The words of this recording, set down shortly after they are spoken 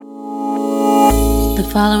The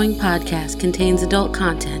following podcast contains adult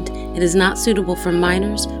content. It is not suitable for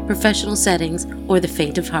minors, professional settings, or the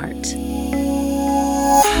faint of heart.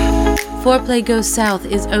 Foreplay Goes South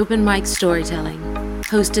is open mic storytelling.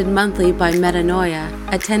 Hosted monthly by Metanoia,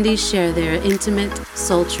 attendees share their intimate,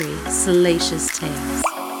 sultry, salacious tales.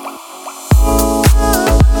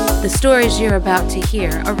 The stories you're about to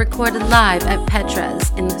hear are recorded live at Petra's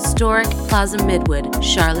in historic Plaza Midwood,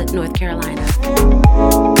 Charlotte, North Carolina.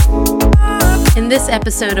 In this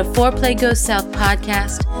episode of Foreplay Goes South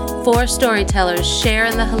podcast, 4 storytellers share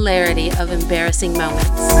in the hilarity of embarrassing moments.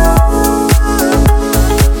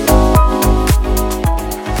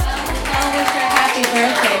 Happy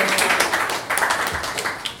birthday.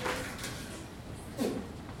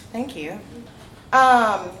 Thank you.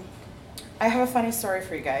 I have a funny story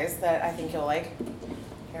for you guys that I think you'll like.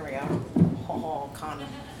 Here we go. Oh, Connor.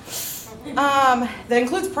 That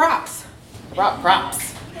includes props.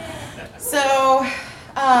 Props. So,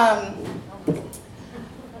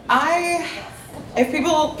 if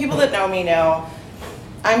people that know me know,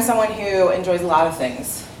 I'm someone who enjoys a lot of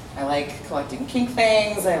things. I like collecting kink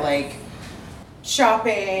things. I like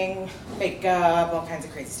shopping, makeup, all kinds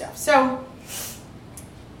of crazy stuff. So,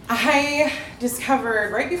 I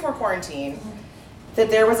discovered right before quarantine that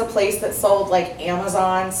there was a place that sold like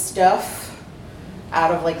Amazon stuff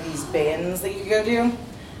out of like these bins that you could go do.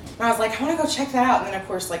 And I was like, I want to go check that out. And then of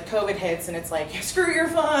course like COVID hits and it's like, screw your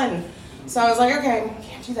fun. So I was like, okay,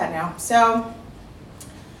 can't do that now. So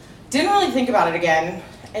didn't really think about it again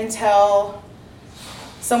until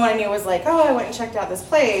someone I knew was like, oh, I went and checked out this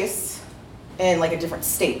place in like a different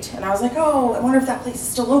state. And I was like, oh, I wonder if that place is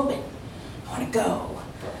still open. I want to go.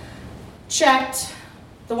 Checked.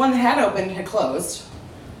 The one that had opened had closed,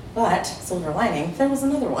 but silver lining, there was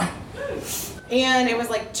another one. And it was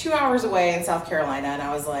like 2 hours away in South Carolina, and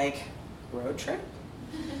I was like, road trip?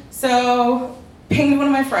 So pinged one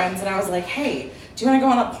of my friends, and I was like, hey, do you want to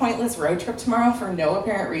go on a pointless road trip tomorrow for no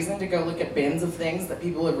apparent reason to go look at bins of things that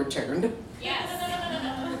people have returned? Yes.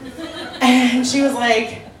 And she was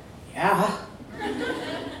like, yeah.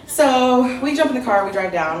 So we jump in the car, we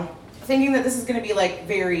drive down, thinking that this is going to be like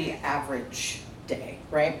very average day,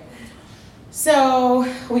 right? So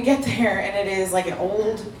we get there and it is like an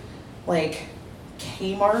old like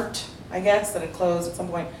Kmart, I guess, that had closed at some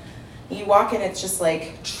point. And you walk in, it's just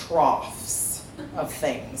like troughs of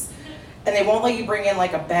things. And they won't let you bring in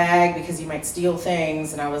like a bag because you might steal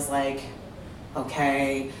things. And I was like,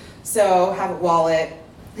 okay. So have a wallet.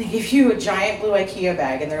 They give you a giant blue IKEA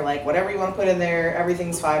bag and they're like, whatever you want to put in there,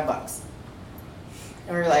 everything's $5.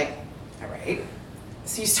 And we were like, all right.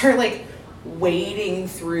 So you start like wading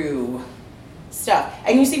through stuff.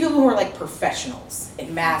 And you see people who are like professionals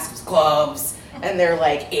in masks, gloves, and they're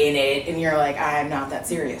like in it. And you're like, I'm not that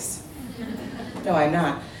serious. No, I'm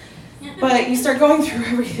not. But you start going through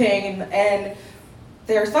everything and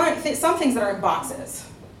there are some things that are in boxes,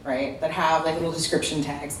 right? That have like little description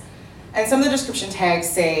tags. And some of the description tags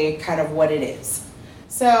say kind of what it is.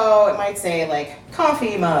 So it might say like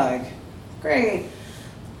coffee mug. Great.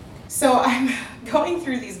 So I'm going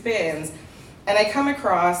through these bins and I come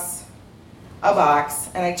across a box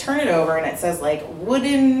and I turn it over and it says like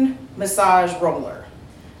wooden massage roller.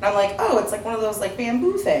 And I'm like, oh, it's like one of those like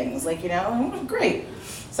bamboo things, like, you know, great.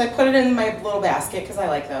 So I put it in my little basket because I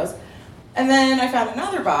like those. And then I found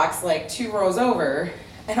another box like 2 rows over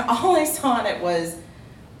and all I saw on it was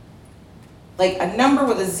like a number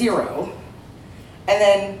with a 0 and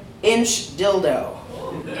then inch dildo.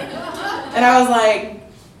 And I was like,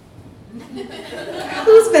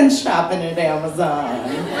 who's been shopping at Amazon?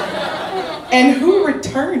 And who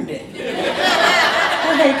returned it?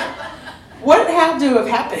 Like, what had to have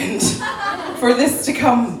happened for this to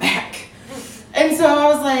come back? And so I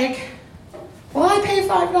was like, will I pay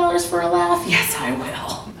 $5 for a laugh? Yes, I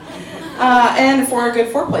will. And for a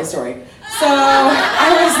good foreplay story. So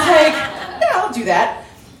I was like, yeah, I'll do that.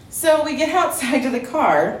 So we get outside to the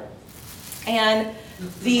car, and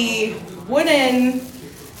the wooden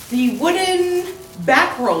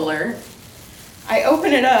back roller, I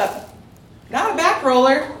open it up. Not a back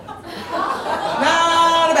roller.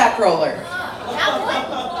 Not a back roller.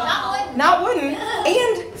 Not wooden.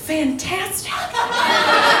 And fantastic. All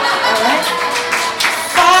right.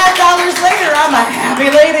 $5 later, I'm a happy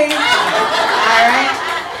lady. All right.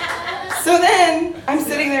 So then I'm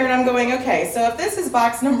sitting there and I'm going, okay, so if this is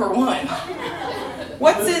box number 1,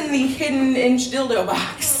 what's in the hidden inch dildo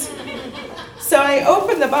box? So I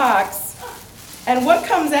open the box, and what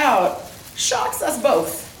comes out shocks us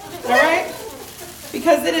both, all right?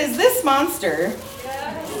 Because it is this monster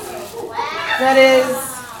that is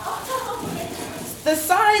the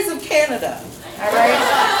size of Canada, all right?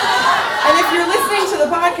 And if you're listening to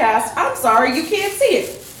podcast, I'm sorry you can't see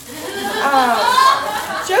it.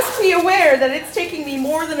 Just be aware that it's taking me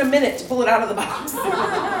more than a minute to pull it out of the box.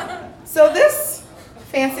 So this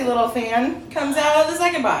fancy little fan comes out of the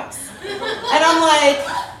second box. And I'm like,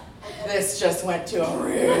 this just went to a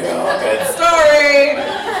real good story.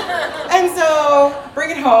 And so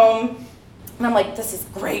bring it home. And I'm like, this is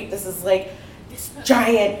great. This is like this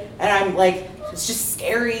giant. And I'm like, it's just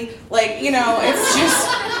scary. Like, you know,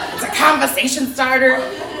 it's a conversation starter.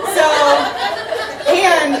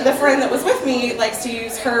 And the friend that was with me likes to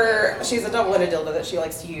use she's a double-ended dildo that she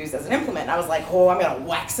likes to use as an implement. And I was like, oh, I'm gonna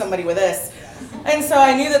whack somebody with this. And so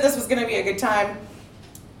I knew that this was gonna be a good time.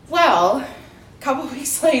 Well, a couple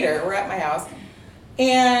weeks later, we're at my house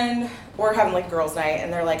and we're having like girls' night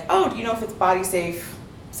and they're like, oh, do you know if it's body safe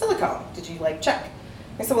silicone? Did you like check?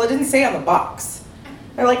 I said, well, it didn't say on the box.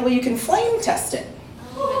 They're like, well, you can flame test it.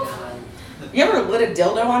 You ever lit a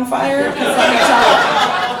dildo on fire? Because let me tell you,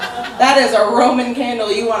 that is a Roman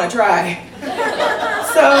candle you want to try.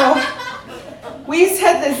 So we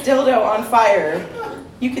set this dildo on fire.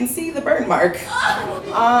 You can see the burn mark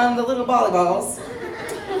on the little volleyballs.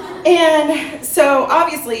 And so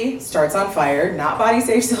obviously starts on fire, not body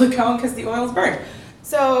safe silicone because the oil's burned.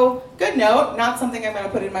 So good note, not something I'm going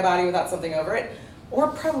to put in my body without something over it, or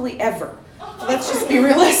probably ever. Let's just be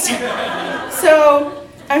realistic. So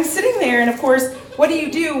I'm sitting there, and of course, what do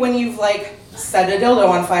you do when you've like set a dildo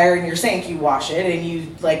on fire in your sink? You wash it and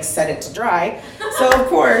you like set it to dry. So of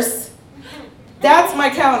course, that's my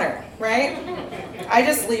counter, right? I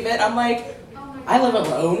just leave it. I'm like, I live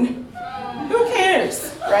alone. Who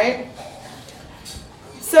cares, right?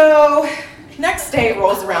 So next day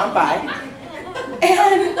rolls around by,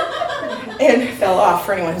 and it fell off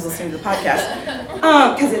for anyone who's listening to the podcast,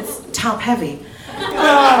 because it's top heavy.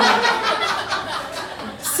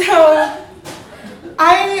 So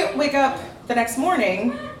I wake up the next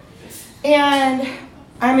morning and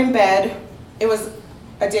I'm in bed. It was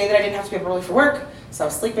a day that I didn't have to be up early for work, so I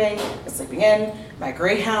was sleeping in. My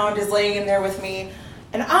Greyhound is laying in there with me,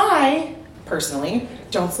 and I personally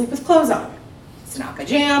don't sleep with clothes on. It's not my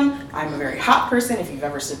jam. I'm a very hot person. If you've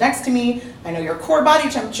ever stood next to me, I know your core body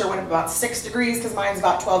temperature went up about 6 degrees because mine's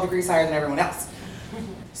about 12 degrees higher than everyone else.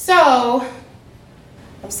 So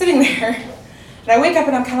I'm sitting there and I wake up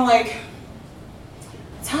and I'm kind of like,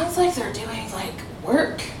 it sounds like they're doing like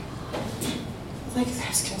work. Like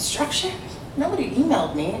there's construction. Nobody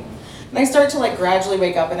emailed me. And I start to like gradually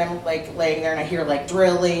wake up and I'm like laying there and I hear like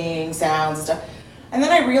drilling sounds and stuff. And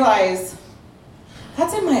then I realize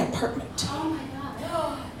that's in my apartment. Oh my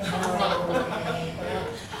God.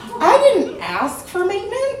 I didn't ask for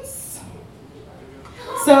maintenance.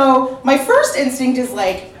 So my first instinct is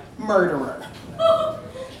like murderer.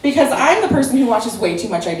 Because I'm the person who watches way too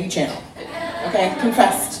much ID channel. Okay,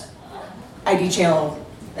 confessed ID channel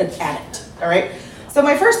addict, all right? So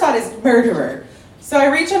my first thought is murderer. So I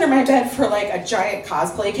reach under my bed for like a giant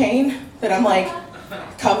cosplay cane that I'm like,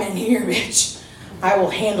 come in here, bitch. I will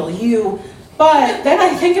handle you. But then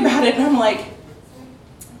I think about it and I'm like,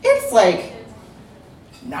 it's like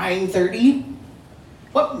 9:30.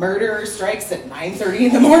 What murderer strikes at 9:30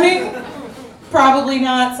 in the morning? Probably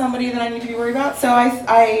not somebody that I need to be worried about. So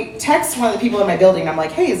I text one of the people in my building. I'm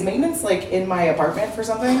like, hey, is maintenance like in my apartment for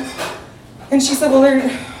something? And she said, well,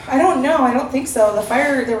 I don't know. I don't think so. The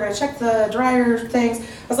fire, they were gonna check the dryer things.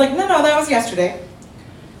 I was like, no, that was yesterday.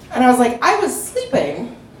 And I was like, I was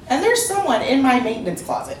sleeping and there's someone in my maintenance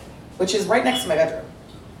closet, which is right next to my bedroom.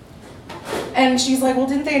 And she's like, well,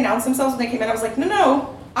 didn't they announce themselves when they came in? I was like,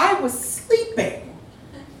 no, I was sleeping.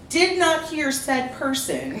 Did not hear said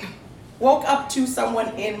person. Woke up to someone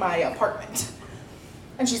in my apartment.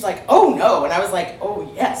 And she's like, oh no. And I was like,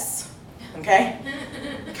 oh yes. Okay?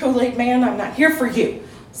 Kool-Aid man, I'm not here for you.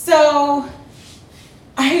 So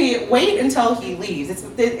I wait until he leaves.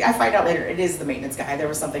 I find out later it is the maintenance guy. There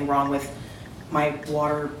was something wrong with my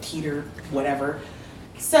water heater, whatever.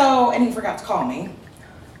 So, and he forgot to call me.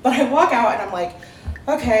 But I walk out and I'm like,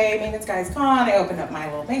 okay, maintenance guy's gone. I open up my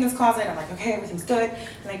little maintenance closet. I'm like, okay, everything's good.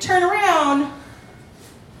 And I turn around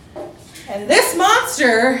and this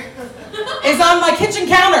monster is on my kitchen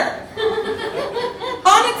counter.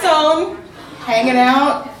 On its own, hanging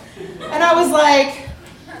out. And I was like,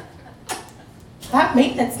 that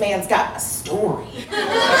maintenance man's got a story. He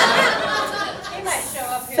might show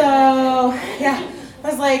up here. So, yeah, I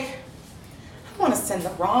was like, I don't want to send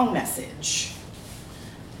the wrong message.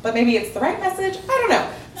 But maybe it's the right message, I don't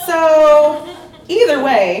know. So, either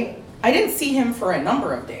way, I didn't see him for a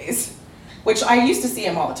number of days, which I used to see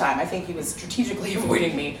him all the time. I think he was strategically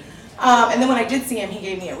avoiding me. And then when I did see him, he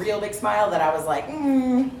gave me a real big smile that I was like,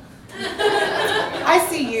 I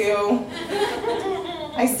see you.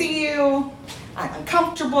 I see you. I'm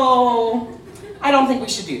uncomfortable. I don't think we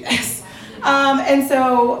should do this. And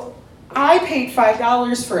so I paid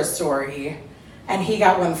 $5 for a story, and he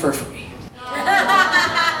got one for free. Thank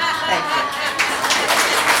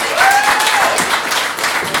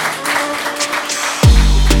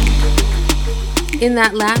you. In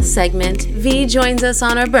that last segment, V joins us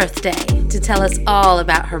on her birthday to tell us all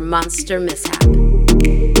about her monster mishap.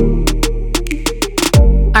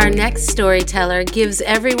 Our next storyteller gives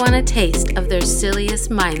everyone a taste of their silliest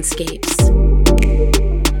mindscapes.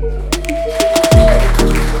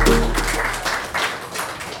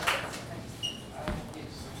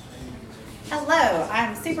 Hello,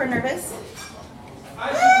 I'm super nervous.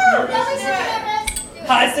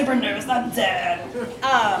 Hi, super nervous, I'm dead.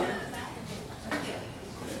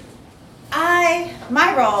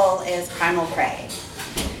 My role is primal prey,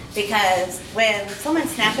 because when someone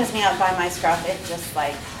snatches me up by my scruff, it just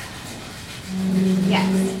like, yes.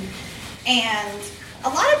 And a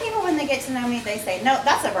lot of people, when they get to know me, they say, no,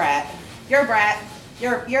 that's a brat. You're a brat.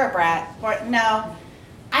 You're a brat. Or no,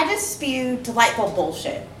 I just spew delightful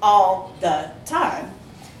bullshit all the time,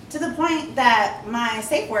 to the point that my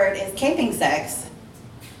safe word is camping sex,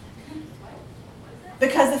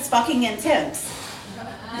 because it's fucking intense.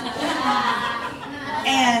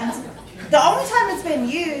 And the only time it's been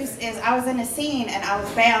used is I was in a scene and I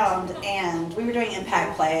was bound and we were doing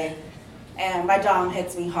impact play and my dom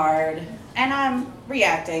hits me hard and I'm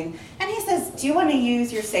reacting. And he says, do you want to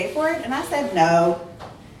use your safe word? And I said, no.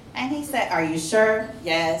 And he said, are you sure?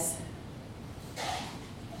 Yes.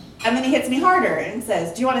 And then he hits me harder and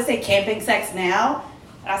says, do you want to say camping sex now?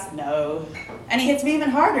 And I said, no. And he hits me even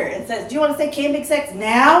harder and says, do you want to say camping sex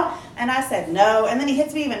now? And I said, no. And then he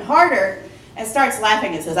hits me even harder and starts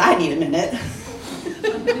laughing and says, I need a minute.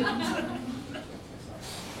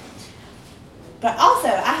 But also,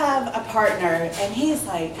 I have a partner, and he's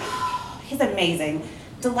like, he's amazing.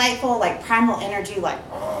 Delightful, like primal energy, like,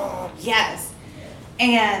 oh, yes.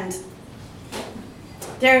 And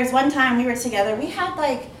there's one time we were together, we had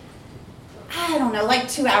like, I don't know, like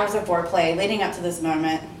 2 hours of foreplay leading up to this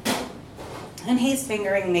moment. And he's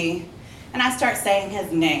fingering me, and I start saying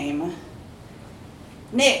his name.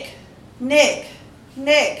 Nick, Nick,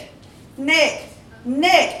 Nick, Nick,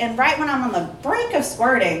 Nick. And right when I'm on the brink of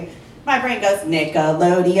squirting, my brain goes,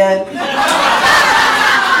 Nickelodeon.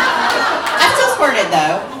 I still squirted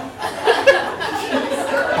though.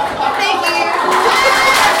 Thank you.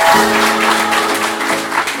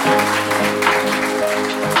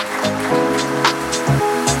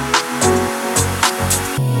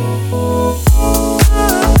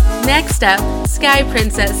 Next up, Sky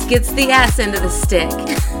Princess gets the ass end of the stick.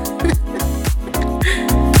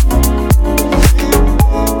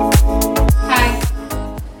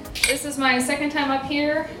 This is my second time up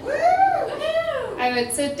here. I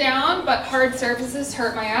would sit down, but hard surfaces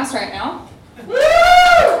hurt my ass right now. Really?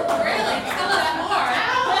 Tell us more.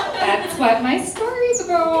 That's what my story's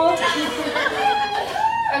about.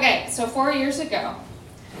 Okay, so 4 years ago,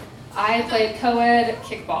 I played co-ed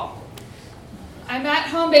kickball. I'm at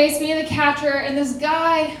home base, me and the catcher, and this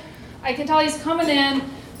guy, I can tell he's coming in.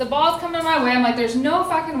 The ball's coming my way. I'm like, there's no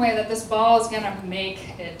fucking way that this ball is gonna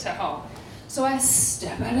make it to home. So I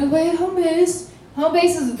step out of the way, home base. Home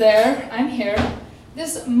base is there, I'm here.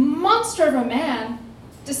 This monster of a man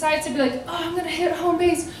decides to be like, oh, I'm gonna hit home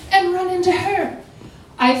base and run into her.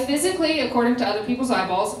 I physically, according to other people's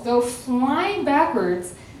eyeballs, go flying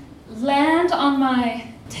backwards, land on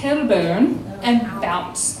my tailbone, and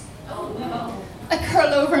bounce. Oh no. I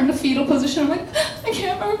curl over in the fetal position. I'm like, I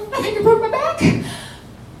can't move. I think I broke my back.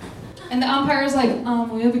 And the umpire's like,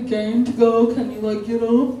 we have a game to go. Can you like get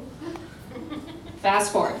up?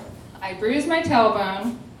 Fast forward. I bruised my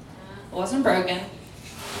tailbone. It wasn't broken.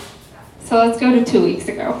 So let's go to 2 weeks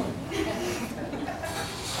ago.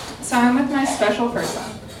 So I'm with my special person.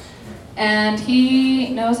 And he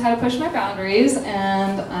knows how to push my boundaries,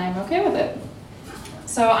 and I'm okay with it.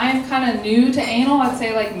 So I'm kind of new to anal. I'd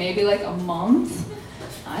say like maybe like a month.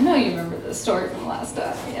 I know you remember this story from last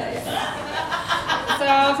time. Yeah.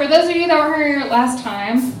 So for those of you that were here last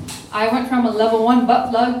time, I went from a level 1 butt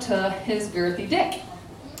plug to his girthy dick.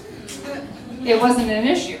 It wasn't an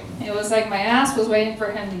issue. It was like my ass was waiting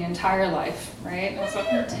for him the entire life, right? It was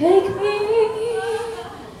like, take me.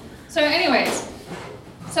 So anyways,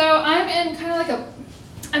 so I'm in kind of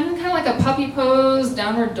like a puppy pose,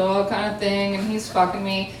 downward dog kind of thing, and he's fucking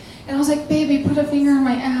me. And I was like, baby, put a finger in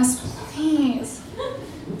my ass, please.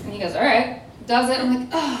 And he goes, all right, does it. I'm like,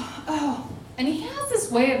 oh. And he has this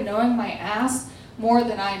way of knowing my ass more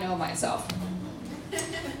than I know myself.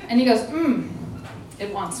 And he goes,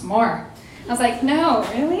 it wants more. I was like, no,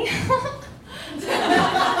 really?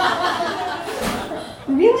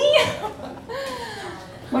 Really?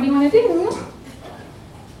 What do you want to do?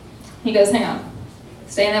 He goes, hang on.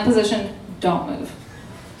 Stay in that position. Don't move.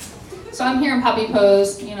 So I'm here in puppy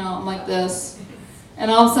pose, I'm like this.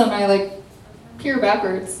 And all of a sudden I like peer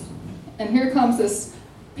backwards. And here comes this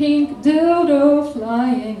pink dildo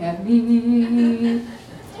flying at me.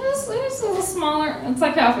 It's a little smaller. It's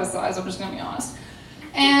like half his size, I'm just gonna be honest.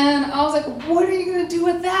 And I was like, what are you gonna do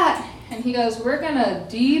with that? And he goes, we're gonna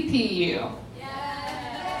DP you.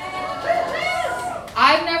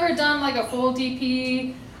 I've never done like a full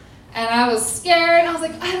DP, and I was scared. I was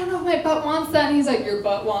like, I don't know if my butt wants that. And he's like, your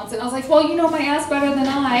butt wants it. And I was like, well, you know my ass better than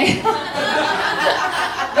I.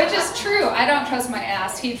 Which is true. I don't trust my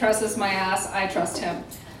ass. He trusts my ass. I trust him.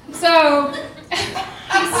 So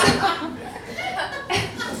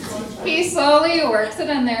he slowly works it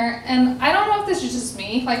in there, and I don't know if this is just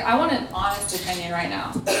me. Like, I want an honest opinion right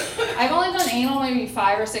now. I've only done anal maybe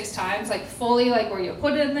 5 or 6 times, like fully, like where you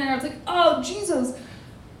put it in there. It's like, oh Jesus.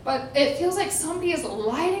 But it feels like somebody is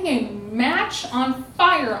lighting a match on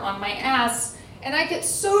fire on my ass, and I get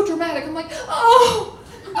so dramatic. I'm like, oh,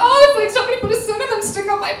 it's like somebody put a cinnamon stick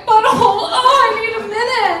on my butthole. Oh, I need a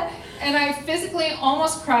minute. And I physically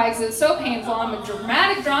almost cry because it's so painful. I'm a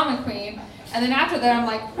dramatic drama queen. And then after that, I'm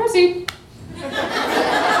like, proceed. And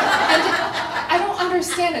I don't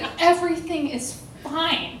understand it. Everything is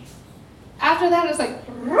fine. After that, it's like,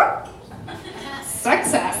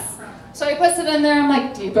 success. So he puts it in there. I'm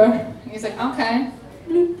like, deeper. And he's like, okay.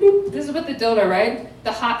 Bloop, bloop. This is with the dildo, right?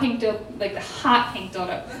 The hot pink dildo, like the hot pink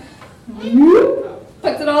dildo. Bloop.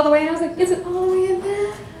 Puts it all the way in. I was like, is it all the way in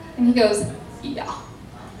there? And he goes, yeah.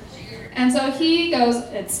 And so he goes,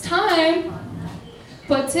 it's time.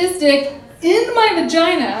 Puts his dick in my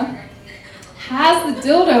vagina, has the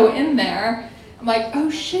dildo in there. I'm like, oh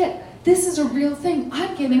shit, this is a real thing.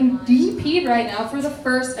 I'm getting DP'd right now for the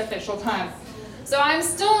first official time. So I'm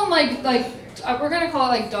still in like we're gonna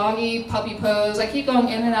call it like doggy puppy pose. I keep going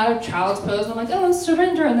in and out of child's pose. I'm like, oh,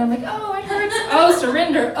 surrender. And then I'm like, oh, it hurts. Oh,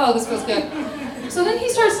 surrender. Oh, this feels good. So then he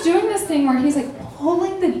starts doing this thing where he's like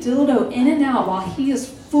pulling the dildo in and out while he is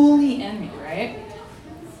fully in me, right?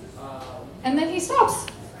 And then he stops.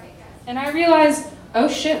 And I realize, oh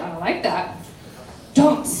shit, I like that.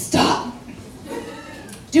 Don't stop.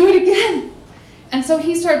 Do it again. And so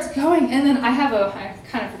he starts going, and then I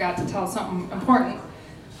kind of forgot to tell something important.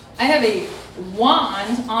 I have a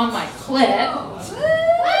wand on my clit.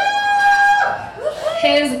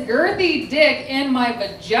 His girthy dick in my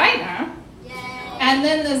vagina. And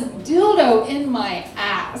then this dildo in my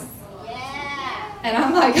ass. And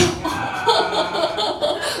I'm like,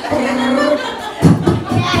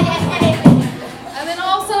 and then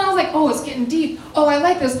all of a sudden I was like, oh, it's getting deep. Oh, I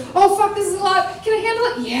like this. Oh, fuck, this is a lot. Can I handle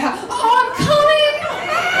it? Yeah. Oh, I'm coming.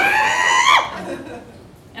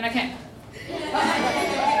 And I can't.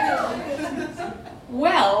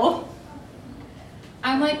 Well,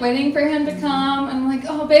 I'm like waiting for him to come. And I'm like,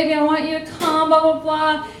 oh, baby, I want you to come, blah, blah,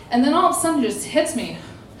 blah. And then all of a sudden it just hits me.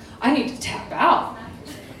 I need to tap out.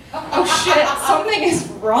 Oh shit, something is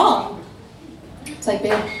wrong. It's like,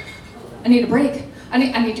 babe, I need a break. I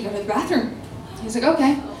need to go to the bathroom. He's like,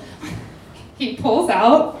 okay. He pulls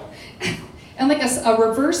out, and like a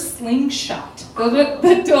reverse slingshot.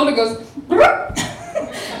 The dildo goes,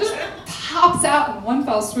 just pops out in one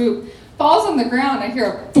fell swoop, falls on the ground. I hear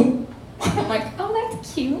a boom. I'm like, oh,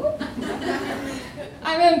 that's cute.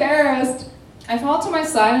 I'm embarrassed. I fall to my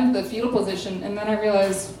side into the fetal position, and then I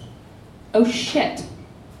realize, oh shit.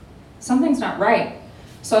 Something's not right.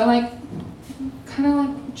 So I like, kind of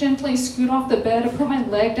like gently scoot off the bed. I put my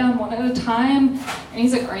leg down one at a time. And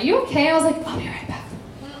he's like, are you okay? I was like, I'll be right back.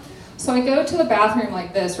 So I go to the bathroom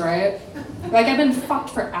like this, right? Like I've been fucked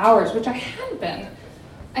for hours, which I hadn't been.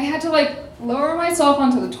 I had to like lower myself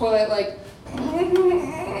onto the toilet, like.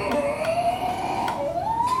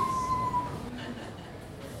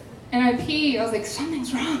 And I pee. I was like,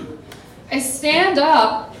 something's wrong. I stand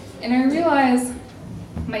up and I realize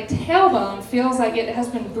my tailbone feels like it has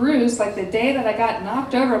been bruised like the day that I got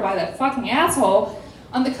knocked over by that fucking asshole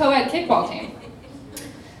on the co-ed kickball team.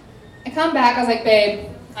 I come back, I was like, babe,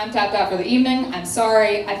 I'm tapped out for the evening. I'm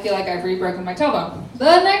sorry. I feel like I've re-broken my tailbone.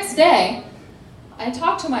 The next day, I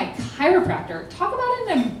talked to my chiropractor. Talk about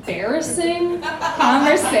an embarrassing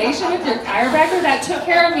conversation with your chiropractor that took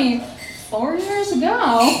care of me 4 years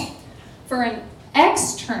ago for an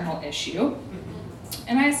external issue.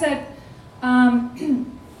 And I said,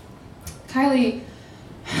 Kylie,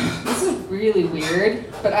 this is really weird,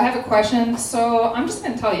 but I have a question, so I'm just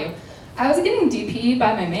gonna tell you. I was getting DP'd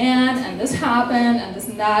by my man, and this happened, and this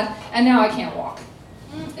and that, and now I can't walk.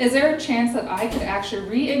 is there a chance that I could actually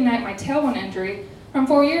reignite my tailbone injury from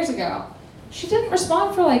 4 years ago? She didn't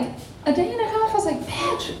respond for like a day and a half. I was like,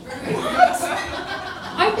 bitch, what?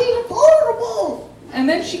 I'm being vulnerable. And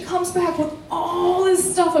then she comes back with all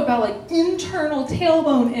this stuff about like internal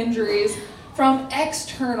tailbone injuries from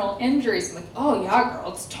external injuries. I'm like, oh yeah,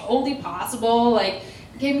 girl, it's totally possible. Like,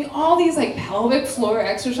 gave me all these like pelvic floor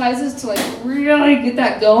exercises to like really get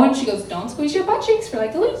that going. She goes, don't squeeze your butt cheeks for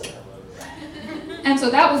like a week. And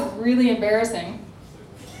so that was really embarrassing.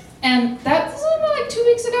 And that was only like 2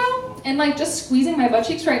 weeks ago. And like just squeezing my butt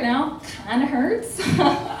cheeks right now kind of hurts.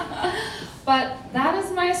 But that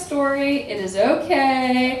is my story. It is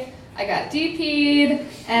okay. I got DP'd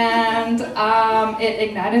and it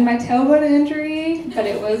ignited my tailbone injury, but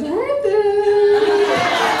it was worth it.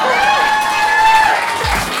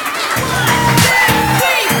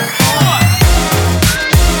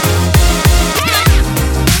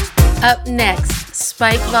 Up next,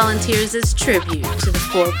 Spike volunteers as tribute to the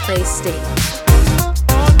Foreplay stage.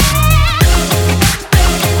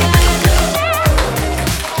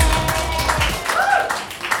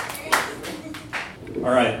 All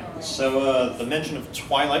right, so the mention of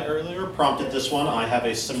Twilight earlier prompted this one. I have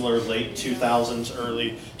a similar late 2000s,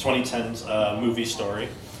 early 2010s movie story.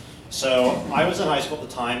 So I was in high school at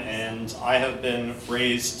the time, and I have been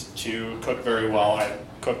raised to cook very well. I've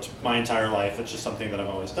cooked my entire life. It's just something that I've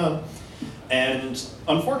always done. And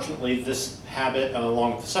unfortunately, this habit,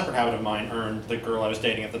 along with a separate habit of mine, earned the girl I was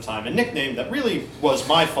dating at the time a nickname that really was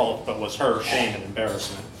my fault, but was her shame and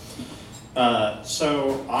embarrassment.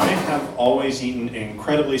 So I have always eaten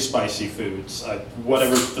incredibly spicy foods.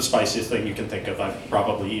 Whatever the spiciest thing you can think of, I've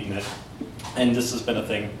probably eaten it. And this has been a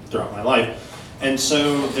thing throughout my life. And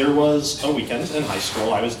so there was a weekend in high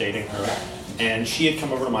school, I was dating her, and she had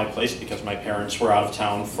come over to my place because my parents were out of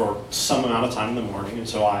town for some amount of time in the morning, and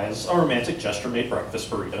so I, as a romantic gesture, made breakfast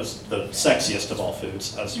burritos, the sexiest of all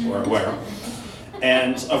foods, as you are aware.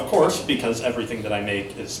 And of course, because everything that I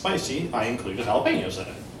make is spicy, I included jalapenos in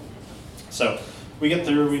it. So we get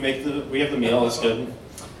through, we have the meal, it's good.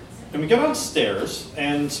 And we go downstairs,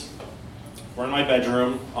 and we're in my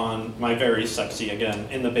bedroom on my very sexy, again,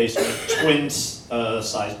 in the basement,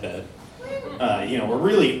 twin-sized bed. We're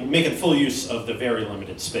really making full use of the very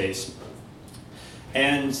limited space.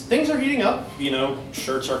 And things are heating up,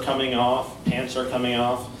 shirts are coming off, pants are coming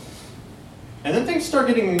off. And then things start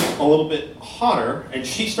getting a little bit hotter, and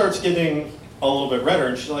she starts getting a little bit redder,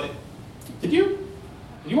 and she's like, did you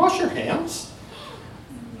wash your hands?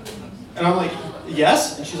 And I'm like,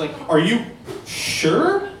 yes. And she's like, are you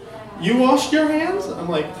sure you washed your hands? And I'm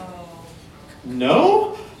like,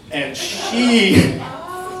 no. And she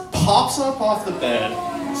pops up off the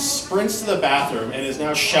bed, sprints to the bathroom, and is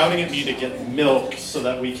now shouting at me to get milk so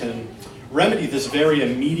that we can remedy this very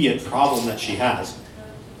immediate problem that she has.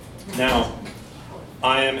 Now,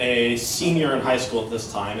 I am a senior in high school at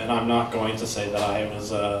this time, and I'm not going to say that I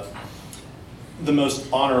was the most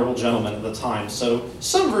honorable gentleman at the time, so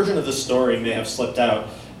some version of the story may have slipped out.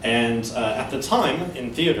 And at the time,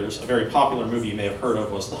 in theaters, a very popular movie you may have heard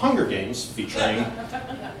of was The Hunger Games, featuring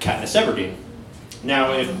Katniss Everdeen.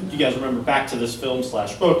 Now, if you guys remember back to this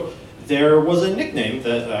film/book, there was a nickname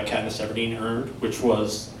that Katniss Everdeen earned, which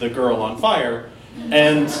was the Girl on Fire.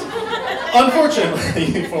 And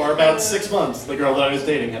unfortunately, for about 6 months, the girl that I was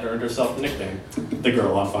dating had earned herself the nickname, the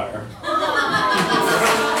Girl on Fire.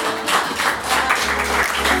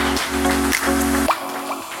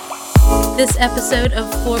 This episode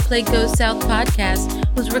of Foreplay Goes South podcast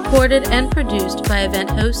was recorded and produced by event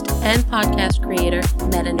host and podcast creator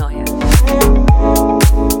Metanoia.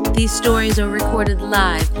 These stories are recorded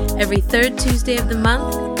live every third Tuesday of the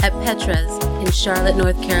month at Petra's in Charlotte,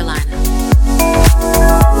 North Carolina.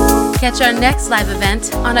 Catch our next live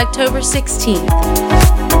event on October 16th.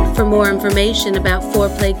 For more information about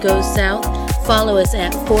Foreplay Goes South, follow us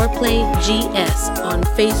at ForePlayGS on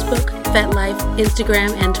Facebook, FetLife,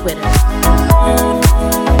 Instagram, and Twitter.